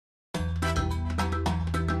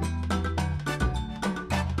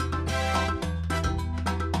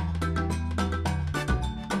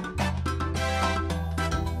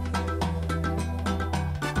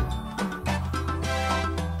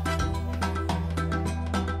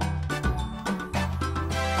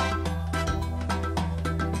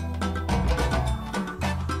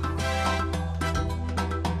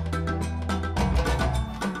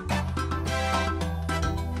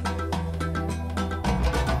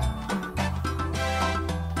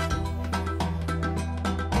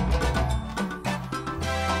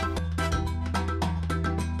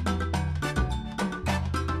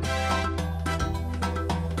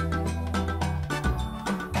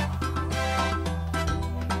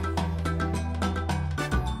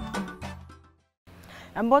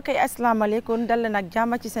mbokk yi asalaamaaleykum dal leen ak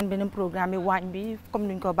jàmm ci seen beneen programme yi waañ bi comme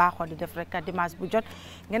niñ ko baaxoo di def rek dimanche bu jot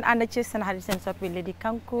ngeen ànd ci seen xarit seen soppi li di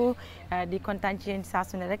Kanku di kontaan ci yéen saa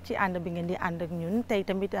su ne rek ci ànd bi ngeen di ànd ak ñun tey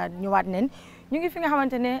tamit ñëwaat neen ñu ngi fi nga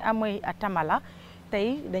xamante ne mooy Tamala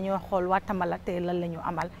tey dañoo xool waa Tamala tey lan la ñu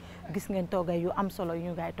amal gis ngeen toogay yu am solo yu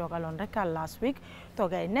ñu gaay toogaloon rek last week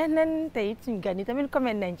toogay neen tey suñu gan yi tamit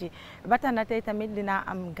comment nañ ci ba tax na tey tamit dinaa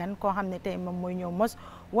am gan koo xam ne tey moom mooy ñëw mos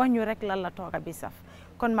wax ñu rek lan la tooga bi saf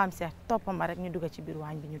kon maam Cheikh toppama rek ñu dugg ci biir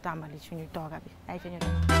waañ bi ñu tàmbali suñu tooga bi ay ca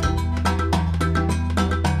ñu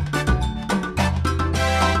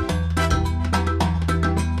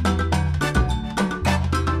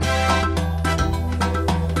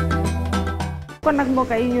kon nag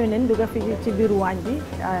mbokk yi ñëw neen dugg fii ci biir waañ bi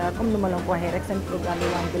comme ni ma leen ko waxee rek seen programme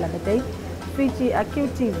waañ bi la ba tey fii ci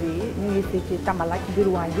QTV ñu ngi fii ci Tamala ci biir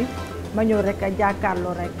waañ bi ma ñëw rek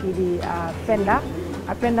jàkkaarloo rek kii di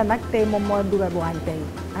Penda nag tey moom moo dugal waañ tey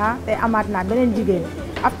tey amaat naa beneen jigéen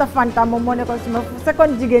after Fanta moom moo nekkoon suma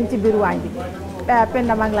second jigéen ci biir waañ bi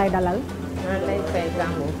Penda maa ngi lay dalal. maa ngi lay fay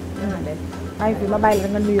Gambo. maa ngi fi ma bàyyi la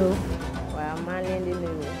nga nuyoo. waaw maa leen di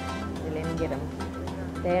nuyu di leen gërëm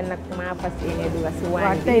tey nag maa fas yéene dugal si waañ bi.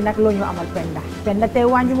 waaw tey nag loo ñu amal Penda tey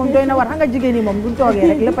waañ bi moom doy na war xam nga jigéen ñi moom buñ toogee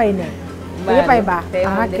rek léppay ne. léppay baax tey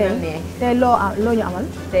moom dina neex tey loo ñu amal.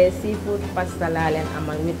 tey seafood pasta laa leen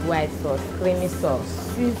amal with white sauce creamy sauce.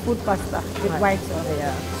 seafood pasta with white sauce.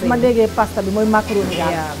 su ma creamy. déggee pasta bi mooy macaroni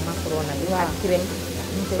daal. yaa macaroni bi Waaw. ak cream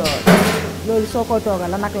sauce. loolu soo ko toogal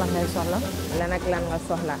lan ak lan ngay soxla. lan ak lan nga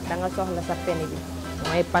soxla da nga soxla sa peni bi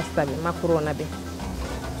mooy pasta bi macaroni bi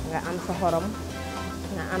nga am sa xorom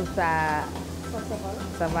nga am sa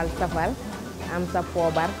safal am sa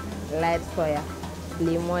poobar light soya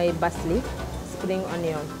lii mooy basli spring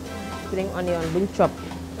onion buñ chop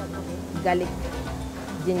garlic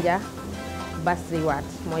ginger basriwaat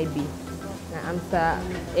mooy bii nga am sa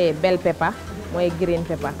bell pepper mooy green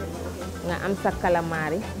pepper nga am sa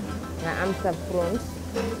calamari nga am sa prawns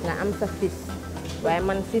nga am sa fish waaye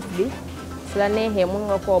man fish bi su la neexee mun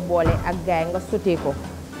nga koo boole ak gaay nga sauté ko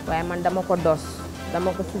waaye man dama ko dos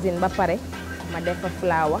dama ko season ba pare ma def fa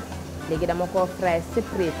flour léegi dama ko fry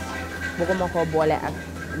separate bëgguma koo boole ak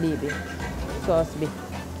lii bi sauce bi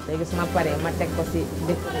léegi su ma paree ma teg ko si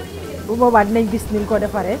dëkk bu boobaa dinañ gis ni nga ko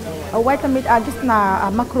defaree waaye tamit gis naa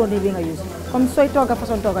macaroni bi nga use comme sooy tooga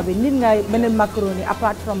façon tooga bi nit nga beneen macaroni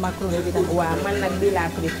apart from macaroni bi tamit. waaw man nag bii laa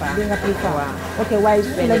préfère bi nga préfère waaw ok waaye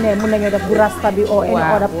su la nee mën nañoo def bu rasta bi o any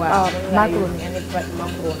other macaroni.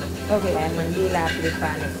 macaroni ok waaye man bii laa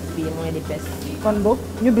préfère ne bii mooy di best kon boog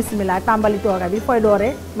ñu bismillah tàmbali tooga bi fooy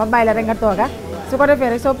dooree ma bàyyi la rek nga tooga su ko defee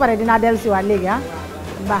rek soo paree dinaa dellusiwaat léegi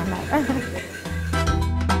baax na.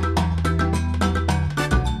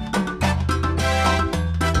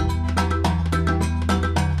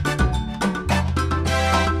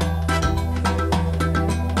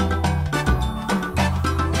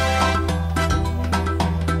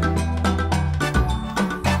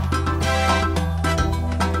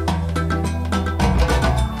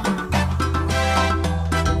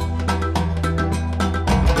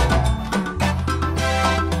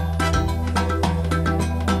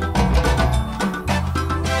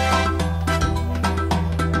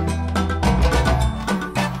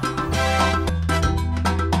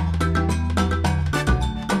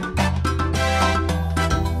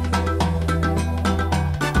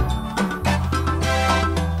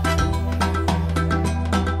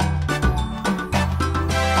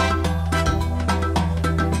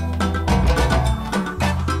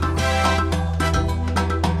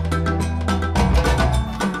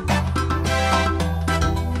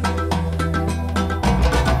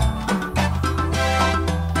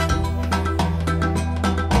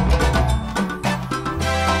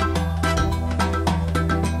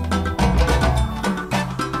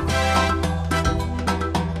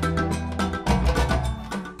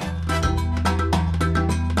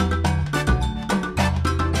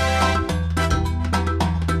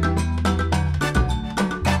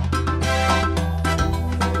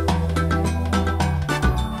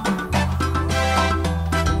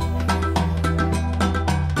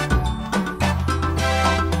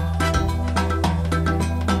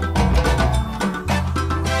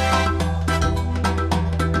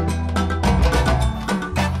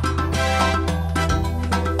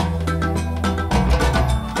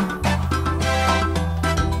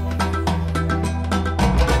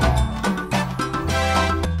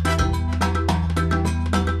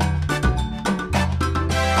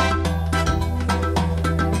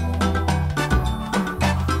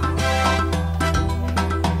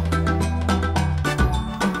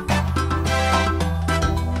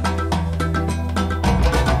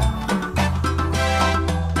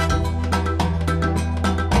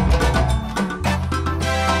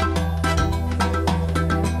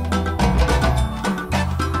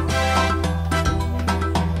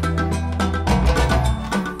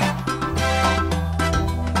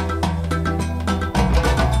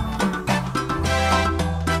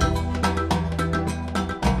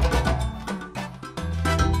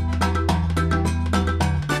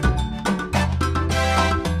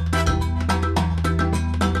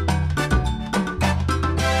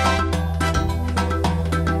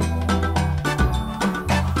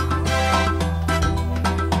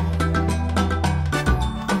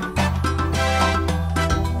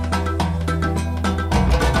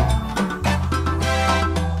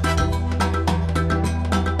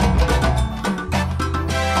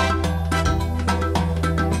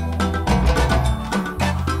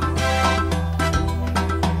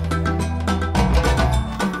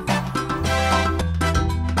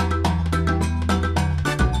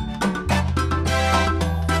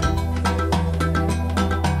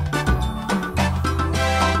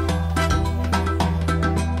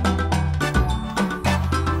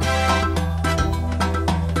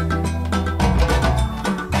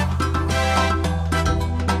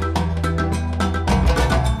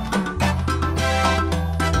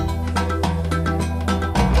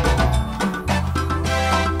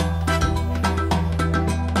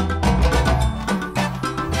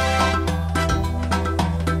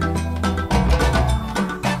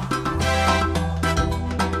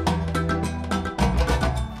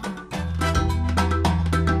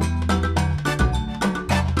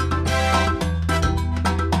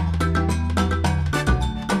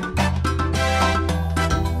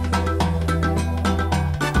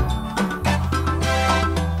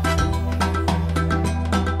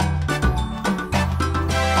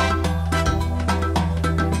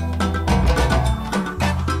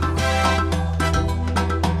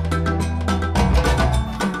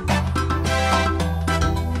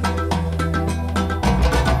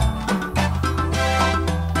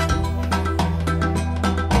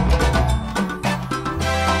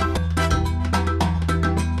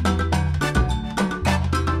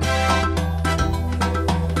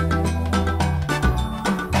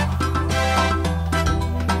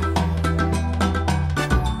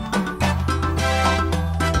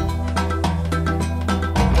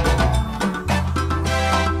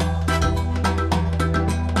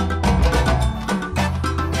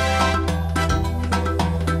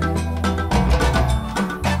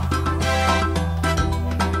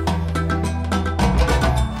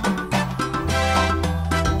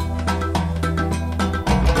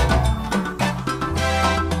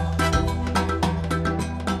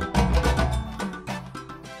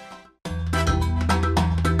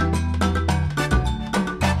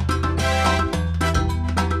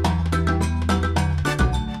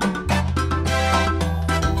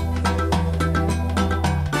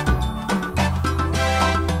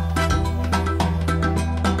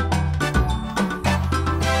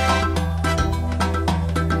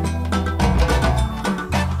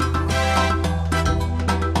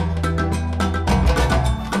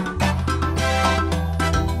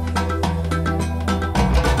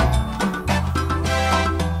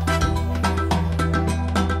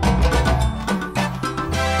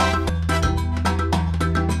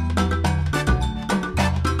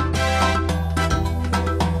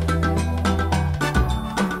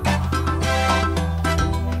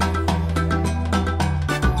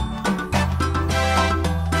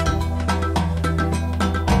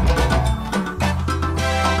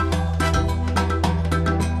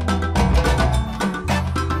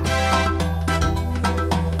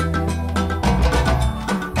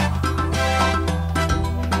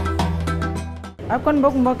 kon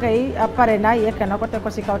mbokk yi pare na yekk na ko teg ko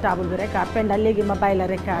si kaw table bi rek Penda léegi ma bàyyi la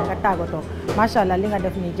rek nga tàggatoo macha allah li nga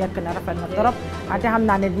def nii jekk na rafet na trop te xam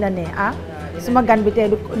naa ne dina ne suma gan bi tey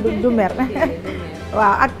du mer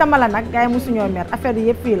waaw ak tamala nag gars yi mosuñoo mer affaire yi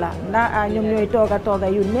yëpp fii la ndax ñoom ñooy tooga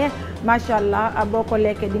yu neex macha allah boo ko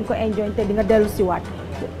lekkee di nga ko enjoy te di nga dellu si waat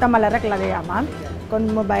tamala rek la ngay am kon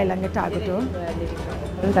ma bàyyi la nga tàggatoo.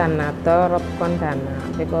 kontaan naa torop kontaan naa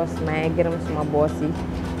because maa ngi gërëm suma boss yi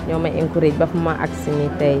ñoo ma encourage ba fu ma agsi ni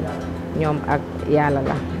tey ñoom ak yàlla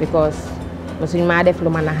la because mosuñ maa def lu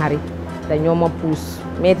ma naxari te ñoo ma puus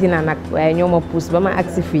metti na nag waaye ñoo ma puus ba ma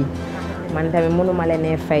agsi fii man tamit mënu ma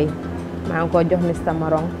leen fay maa ngi ko jox Mr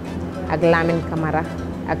Morong ak Lamine Camara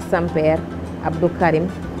ak Samper Abdou Karim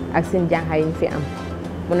ak seen jànxa yi ñu fi am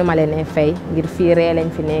mënu ma leen fay ngir fii ree lañ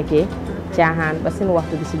fi nekkee caaxaan ba seen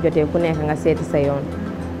waxtu bi si jotee ku nekk nga seeti sa yoon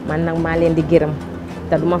man nag maa leen di gërëm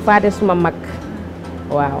te duma faate suma mag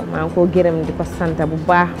waaw maa ngi ko gërëm di ko sant bu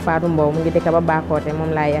baax Fatou Mbow mu ngi dëkk ba Bakoteh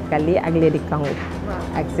moom laa yakkal lii ak Lady Kangu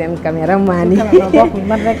ak seen caméraman yi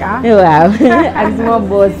waaw ak suma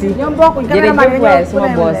boss yi jërëjëf waaye suma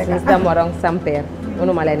boss Mr Morong Samper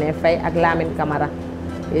mënuma leen fay ak Lamine Camara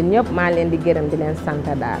yéen ñëpp maa leen di gërëm di leen sant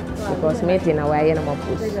daal because métti na waaye yéen a ma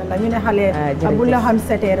puus ñu ne xale bu la xam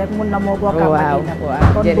setee rek mun na moo bokk waaw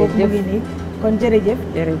kon boobu mu ngi nii kon jërëjëf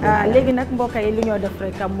léegi nag mbokk yi lu ñoo def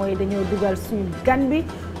rek mooy dañoo dugal suñu gan bi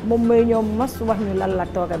moom mooy ñoom mos wax ñu lan la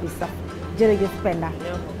tooga bi sax jërëjëf Penda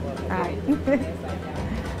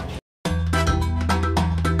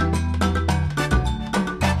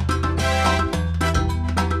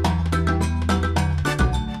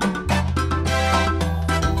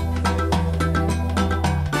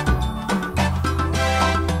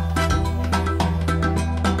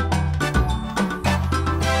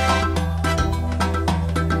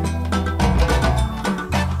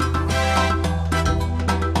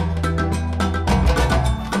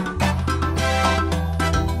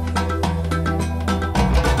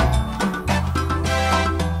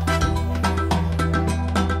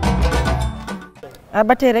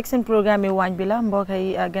ba tey rek seen programme yi waañ bi la mbokk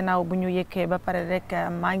yi gannaaw bu ñu yëkkee ba pare rek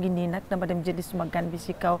maa ngi nii nag dama dem jëli suma gan bi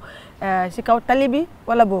si kaw tali bi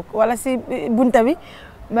wala boog wala si bunta bi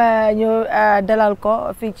ñu dalal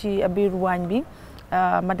ko fii ci biir waañ bi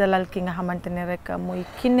ma dalal ki nga xamante ne rek muy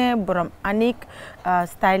Kiné borom Anik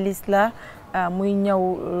styliste la muy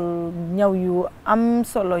ñaw yu am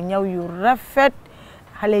solo ñaw yu rafet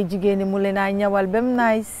xale jigéen ñi mu leen a ñawal bem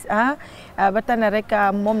nice ba tax na rek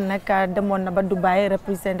moom nag demoon na ba Dubai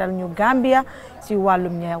représental ñu Gambia si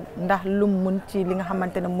wàllum ñeew ndax lum mun ci li nga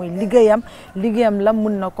xamante ne mooy liggéeyam la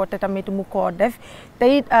mun na ko te tamit mu koo def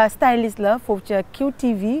te it styliste la foofu ca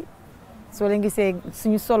QTV soo leen gisee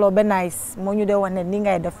suñu solo ba nice moo ñu dee wax ne ni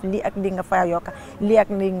ngay def lii ak lii nga fa yokka lii ak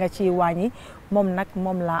lii nga ci wàññi moom nag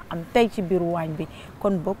moom laa am tey ci biir waañ bi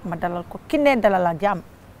kon boog ma dalal ko Kiné dalal la jàmm.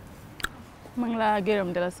 maa ngi laa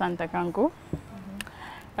gërëm di la sant Kanku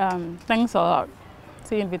thanks a lot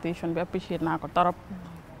si invitation bi appreciate naa ko torop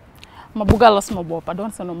ma buggal la suma boppa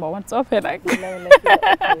doon sa number one soo fee nag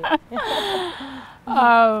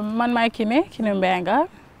man maay Kiné Mbenga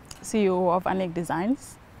CEO of Anik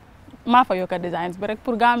Designs maa fa yokka designs bi rek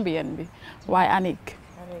pour Gambien bi waaye Anik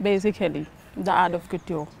basically the art of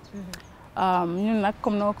couture ñun nag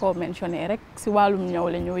comme noo ko mentionné rek si wàllum ñëw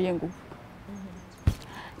la ñoo yëngu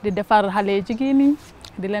di defar xale jigéen ñi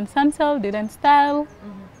di leen sansal di leen style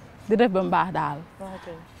di def ba mbaax daal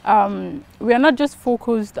we are not just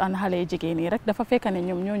focused on xale jigéen ñi rek dafa fekk ne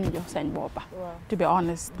ñoom ñoo ñu jox seen boppa to be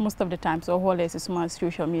honest most of the time soo xoolee si suma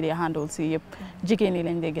social media handles si yëpp jigéen ñi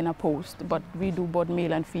lañ dee gën a post but we do both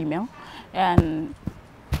male and female and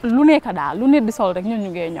lu nekk daal lu nit di sol rek ñun ñu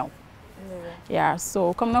ngee ñëw yeah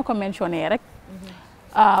so comme na ko mentionné rek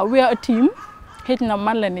we are a team xëj na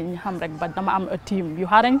man la nit ñi xam rek ba dama am a team yu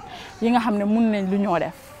xarañ yi nga xam ne mun nañ lu ñoo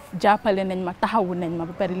def jàppale nañ ma taxawu nañ ma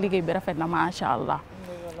ba pare liggéey bi rafet na macha allah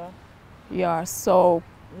yeah so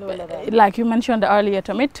like you mentioned earlier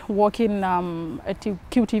tamit working at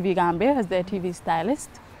QTV Gambia as their TV stylist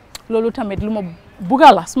loolu tamit lu ma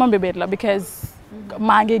bugga la suma mbébét la because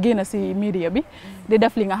maa ngi génn si media bi di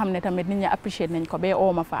def li nga xam ne tamit nit ñi appreciate nañ ko ba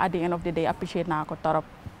oo ma fa at the end of the day appreciate naa ko torop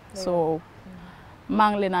so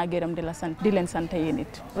maa ngi leen a gërëm di leen sant yéen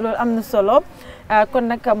it loolu am na solo kon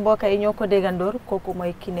nag mbokk yi ñoo ko déggandoor kooku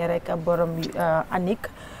mooy Kiné rek borom Anik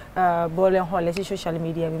boo leen xoolee si social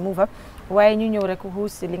media bi mu fa waaye ñu ñëw rek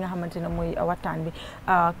xuus si li nga xamante ne mooy waxtaan bi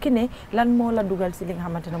Kiné lan moo la dugal si li nga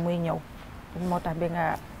xamante ne mooy ñëw moo tax ba nga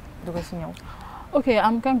dugal si ñëw. ok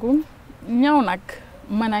am Kanku ñëw nag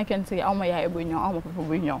man I can say aw ma yaay buy ñëw aw ma papa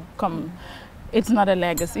buy ñëw comme it's not a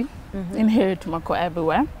legacy. inherit ma ko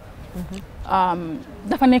everywhere.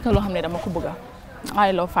 dafa nekk loo xam ne dama ko bëgga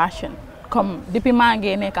I love fashion. Comme depuis maa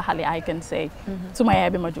ngi nekk xale I can say. Suma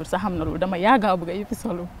yaay bi ma jur sax xam na loolu dama yàgga bëgg yëpp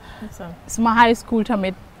solo. Suma high school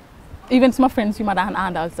tamit even suma friends yu ma daan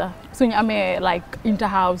àndal sax suñu amee like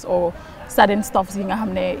interhouse or sudden stuffs yi nga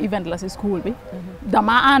xam ne event la si school bi.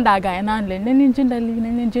 dama àndaa gars yi naan leen nañ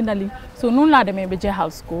leen jëndali so noonu laa demee ba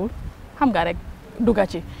jeexal school xam nga rek dugga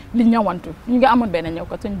ci li ñëwantu ñu ngi amoon benn ñëw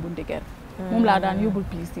ko suñ bunti kër moom laa daan yóbbul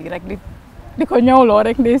piis yi rek di ko ñëwloo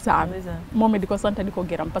rek ndeysaan moom it di ko sant di ko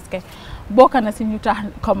gërëm parce que bokk na si ñu tax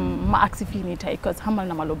comme ma agsi fii nii tey cause xamal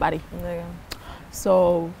na ma lu bari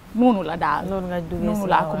so noonu la daal noonu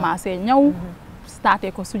laa commencé ñëw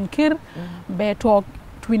starté ko suñ kër ba toog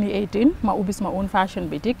 2018 ma ubbi suma own fashion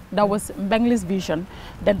boutique that was Mbenglis vision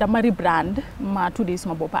then dama rebrand ma tuddi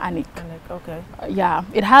suma boppa Anik yeah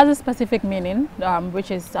it has a specific meaning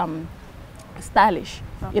which is stylish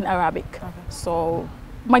in Arabic so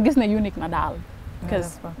ma gis ne unique na daal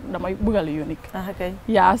because dama bëggal unique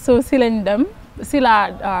yeah so si lañ dem si la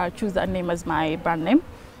choose that name as my brand name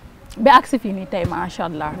ba agsi fii nii tey masha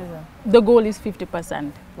Allah the goal is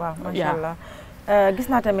 50%. Wow, masha Allah. Gis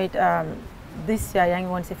naa tamit this year yaa ngi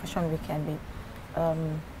woon si fashion weekend bi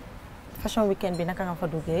fashion weekend bi naka nga fa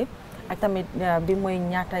duggee ak tamit bi mooy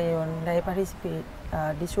ñaata yoon ngay participer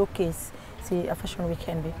di showcase si fashion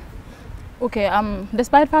weekend bi. Okay,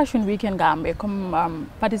 despite Fashion Weekend Gambia, come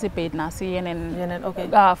participate na si yenen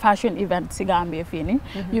fashion event si Gambia fini.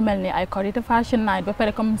 You melni I call it a fashion night, but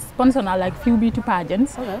pere come sponsor na like few beauty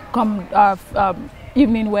pageants, come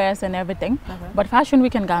evening wears and everything. But Fashion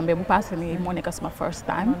Weekend Gambia, bu pass ni Monica's my first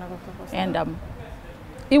time, and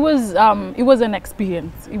it was an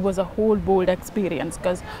experience. It was a whole bold experience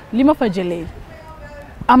because lima fa jëlee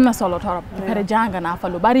am na solo torop. Pere janga na fa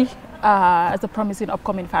lu bari. As a promising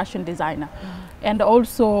upcoming fashion designer and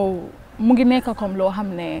also mu ngi nekk comme loo xam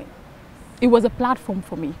ne it was a platform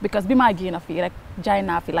for me because bi maa génn fii rek jaay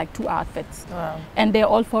naa fi like 2 outfits and they're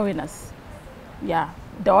all foreigners yeah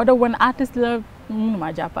the other one artist la mënuma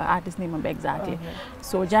jàpp artist ni moom exactly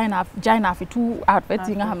so jaay naa fi 2 outfits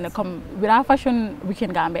yi nga xam ne comme without Fashion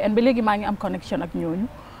Weekend Gambia and ba léegi maa ngi am connection ak ñooñu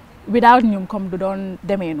without ñoom comme du doon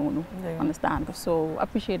demee noonu understand so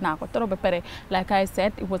appreciate naa ko trop ba pare like I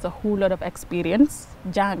said it was a whole lot of experience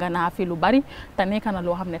jàng naa fi lu bari te nekk na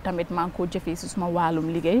loo xam ne tamit maa ngi ko jëfee si suma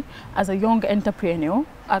wàllum liggéey as a young entrepreneur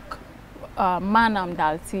ak maanaam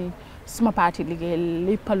daal si suma parti liggéey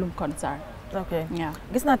léppalum concern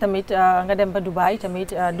gis naa tamit nga dem ba Dubai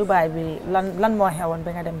tamit Dubai bi lan moo xewoon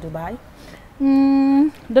ba nga dem Dubai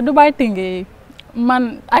the Dubai thing man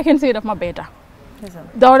I can say daf ma better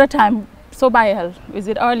the other time so by hell is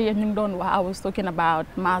it earlier ñu doon wax I was talking about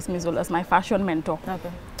Mas Mizul as my fashion mentor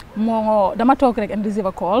moo dama toog rek and receive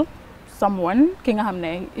a call someone ki nga xam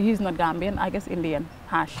ne he's not Gambian I guess Indian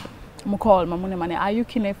hash mu call ma mu ne ma ne are you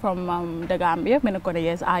Kine from the Gambia ma ne ko ne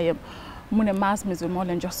yes I am mu ne Mas Mizul moo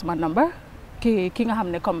leen jox sama number ki nga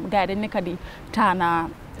xam ne comme gars yi dañ nekk di taana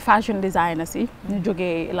fashion designers yi ñu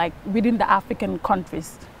jógee like within the African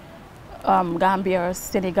countries Gambia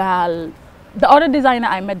Senegal. The other designer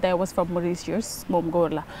I met there was from Mauritius, Mom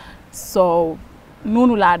Gorla. So,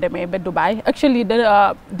 noonu laa demee ba Dubai. Actually,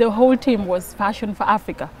 the whole team was Fashion for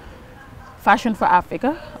Africa. Fashion for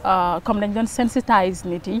Africa. Comme dañ doon sensitize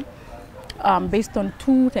nit yi based on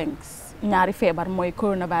 2 things. ñaari feebar mooy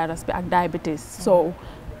coronavirus bi ak diabetes. So,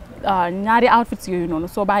 ñaari outfits yooyu noonu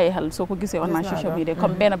soo bàyyee xel soo ko gisee on my social media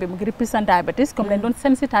comme benn bi mu ngi represent diabetes comme dañ doon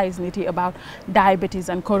sensitize nit yi about diabetes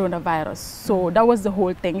and coronavirus so that was the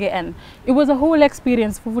whole thing and it was a whole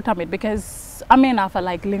experience foofu tamit because amee naa fa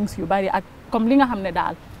like links yu bari ak comme li nga xam ne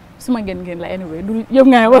daal suma ngeen la anyway du yëpp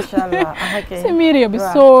ngay wax si miir bi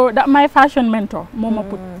so that my fashion mentor moo ma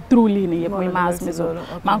put through lii nii yëpp muy Mas Mizul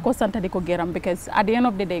maa ngi ko sant di ko gërëm because at the end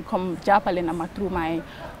of the day comme jàppale na ma through my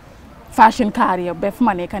fashion career ba fu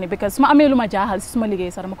ma nekk nii because su ma amee lu ma jaaxal si suma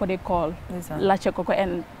liggéey sax dama ko dee call laajte ko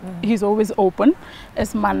and he's always open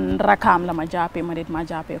es man rakaam la ma jàppee ma ma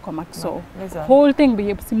jàppee ko mag so whole thing bi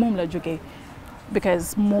yëpp si moom la jógee because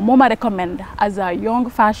moo ma recommend as a young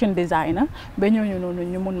fashion designer ba ñooñu noonu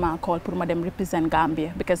ñu mun maa call pour ma dem represent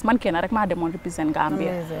Gambia because man kenn rek maa demoon represent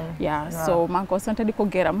Gambia yeah so maa ngi ko sant di ko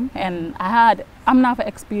gërëm and am naa fa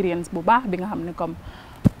experience bu baax bi nga xam ne comme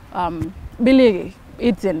ba léegi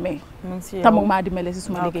it's in me tamug maa dimbale si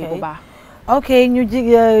suma liggéey bu baax ok ñu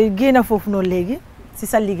génn foofu noonu léegi si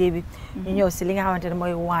sa liggéey bi ñu ñëw si li nga xamante ne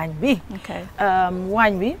mooy waañ bi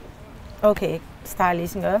waañ bi ok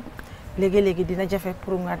stylist nga léegi dina jafe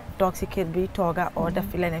pour nga toog si kër bi tooga o def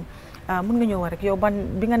fi leneen mun nga ñëw rek yow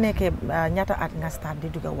bi nga nekkee ñaata at nga start di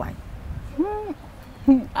dugga waañ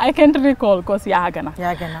I can't recall cause yàgg na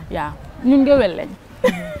yeah ñun ngewel lañ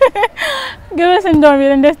Girls and don't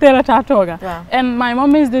really understand at toga. Wow. And my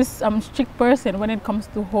mom is this strict person when it comes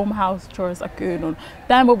to home house chores ak yooyu noonu.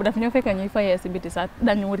 Time boobu daf ñoo fekk ñuy fayee si biti sax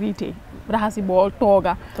dañu riite raxasi bool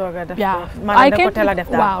tooga. Tooga def Yeah. maanaam dañ ko teel a def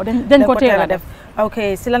daal. Waaw dañ ko teel a def. ok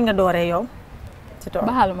si lan nga dooree yow si toog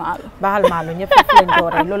Baxal maalo. Baxal maalo ñëpp foofu lañ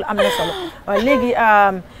dooree loolu am na solo léegi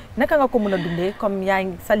naka nga ko mën a dundee comme yaa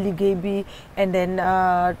ngi sa liggéey bi and then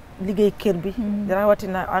liggéey kër bi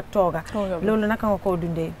rawatina ak tooga loolu naka nga ko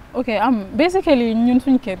dundee Ok basically ñun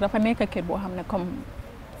suñ kër dafa nekk kër boo xam ne comme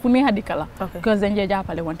fu neex a dikka la because dañ dee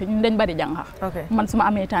jàppale wante ñun dañ bari jànga man su ma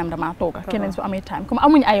amee time damaa tooga keneen su amee time comme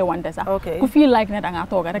amuñ aye wante sax ku feel like ne dangaa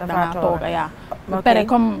tooga rek dangaa tooga yaa pare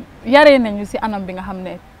comme yaree nañu si anam bi nga xam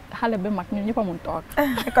ne xale bi mag ñun ñëpp a mun toog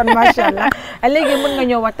kon macha allah léegi mën nga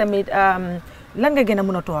ñëw wax tamit lan nga gën a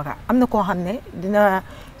mën a tooga am na koo xam ne dina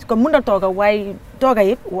ko mën a tooga waaye tooga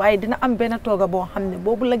yëpp waaye dina am benn tooga boo xam ne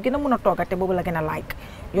boobu la gën a mën a tooga te boobu la gën a like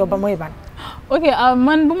yow ba mooy ban ok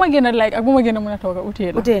man bu ma gën a like ak bu ma gën a mën a tooga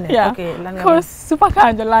utee na ok lan nga cause supa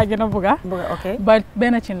kanja laa gën a bëgga ok but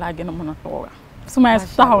benn cin laa gën a mën a tooga su ma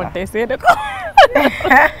taxawante seede ko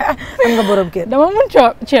am nga borom kër dama mun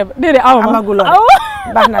ceeb déedéet amaguloo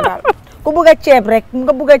baax na daal ku bëgg a ceeb rek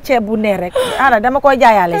nga bëgg a ceeb bu neex rek ala dama koy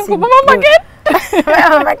jaayaale si ba ma maget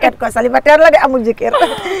maget ko célibataire la de amul jëkkër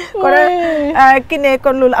kon ki ne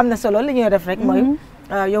kon loolu am na solo li ñuy def rek mooy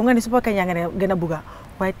yow nga ne suba kañ nga ne gën a bëgga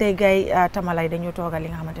waaye tey gay tamalay dañu toogal li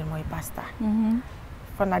nga xamante ne mooy pasta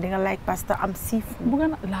kon naa di nga like pasta am seafood bëgg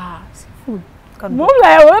na laa seafood kon moom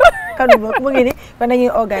lay war kon boog mu ngi ni kon dañuy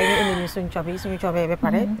ogaay ñu indi ñu suñu coobee ba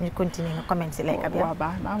pare ñu continuer nga comment si lekk bi waaw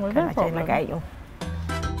baax na amul benn problème na gaay ñëw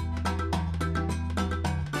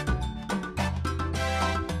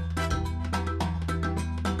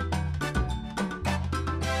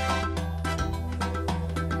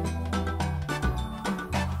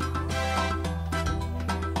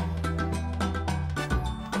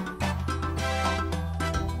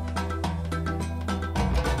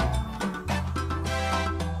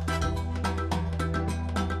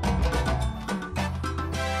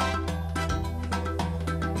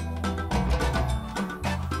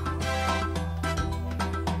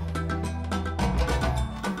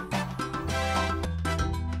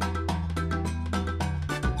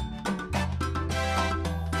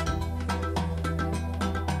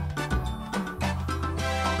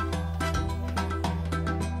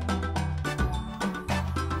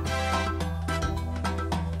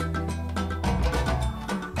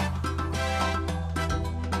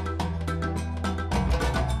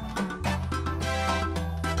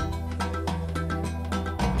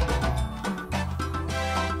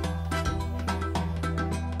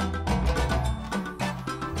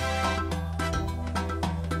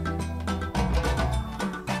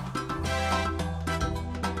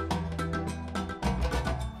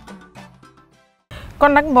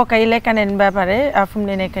kon nag mbokk yi lekk nañ ba pare fu mu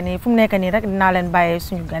nekk nii rek dinaa leen bàyyee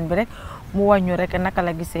suñu gan bi rek mu wàññu rek naka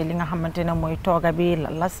la gisee li nga xamante ne mooy tooga bi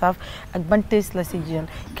la saf ak ban taste la si jël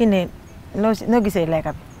ki ne noo gisee lekk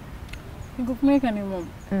bi. fu mu nekk nii moom.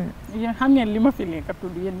 yéen xam ngeen li ma fi lekk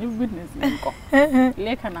tudd yéen ñëpp business nañ ko.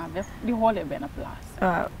 lekk naa def di xoolee benn place.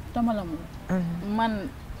 waaw dama la mun. man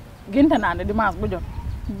gënte naa ne dimanche bu jot.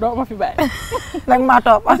 doo ma fi bàyyi. nag maa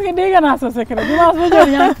topp parce que dégg naa sa secret dimanche bu jot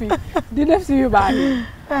yaa ngi fi di def si yu baax yi.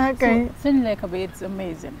 ok seen lekk bi it's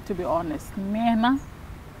amazing to be honest neex na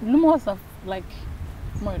lu moo saf like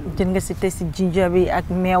mooy lu. jën nga si te si ginger bi ak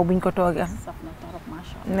meew buñ ko toogee. saf na torop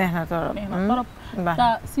macha allah. neex na torop neex na torop. ta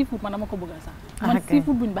seafood man dama ko bëgg sax. man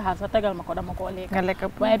seafood buñ baxal sax tegal ma ko dama koo lekk. nga lekk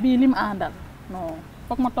waaye bii lim àndal non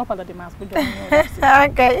foog ma toppal la dimanche bu jot ñëw def si.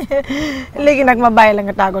 ok léegi nag ma bàyyi la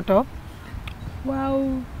nga tàggatoo. waaw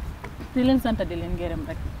di leen sant di leen gërëm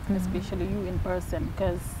rek. especially you in person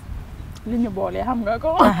because li ñu boole xam nga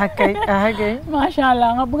ko. ok macha allah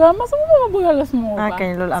nga bëgg ma bëgg la suma baax. ok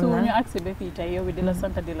loolu am na su ñu agsi ba fii tey yow di la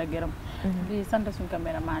sant di la gërëm. di sant suñu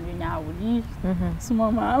caméraman yu ñaawul yi. suma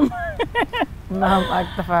maam. maam ak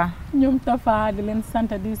Tafa. ñoom Tafa di leen sant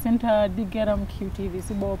di gërëm QTV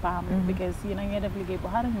si boppam. because yéen a ngi def liggéey bu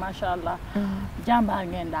xarañ macha allah. jàmbaar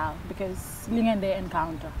ngeen daal because li ngeen dee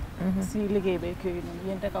encounter. si liggéey ba kii noonu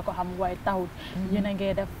yéen rek a ko xam waaye taxut. yéen a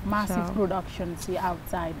ngi def massive production si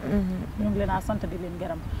outside. ñu ngi leen a sant di leen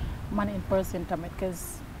gërëm man in person tamit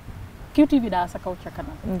because QTV daa sa kaw ca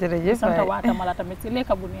kanam. jërëjëf sant waatamala tamit si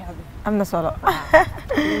lekka bu neex bi. am na solo.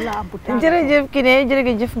 jërëjëf jërëjëf Kiné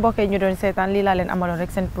jërëjëf mbokk yi ñu doon seetaan lii laa leen amaloon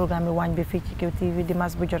rek seen programme bi waañ bi fii ci QTV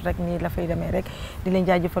dimanche bu jot rek nii la fay demee rek di leen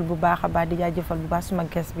jaajëfal bu baax a baax di jaajëfal bu baax suma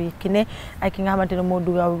guest bi Kiné ak ki nga xamante ne moo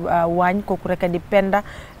dugga waañ kooku rek di Penda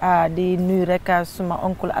di nuyu rek suma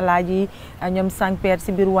oncle Alaaji ñoom Sankper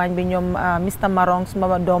si biir waañ bi ñoom Mr Marong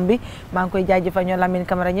suma doom bi maa ngi koy jaajëfal ñoom Lamine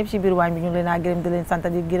Camara ñëpp si biir waañ bi ñu ngi leen a gërëm di leen sant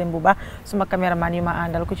di gërëm bu baax suma caméraman yu ma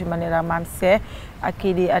àndal ku ci mën a maam see ak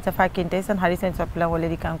kii di Tafa Kinte seen xarit seen soppi la wala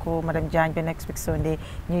di kanko madame Diagne ba next week Sunday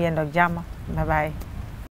ñu yendoog jàmm bye bye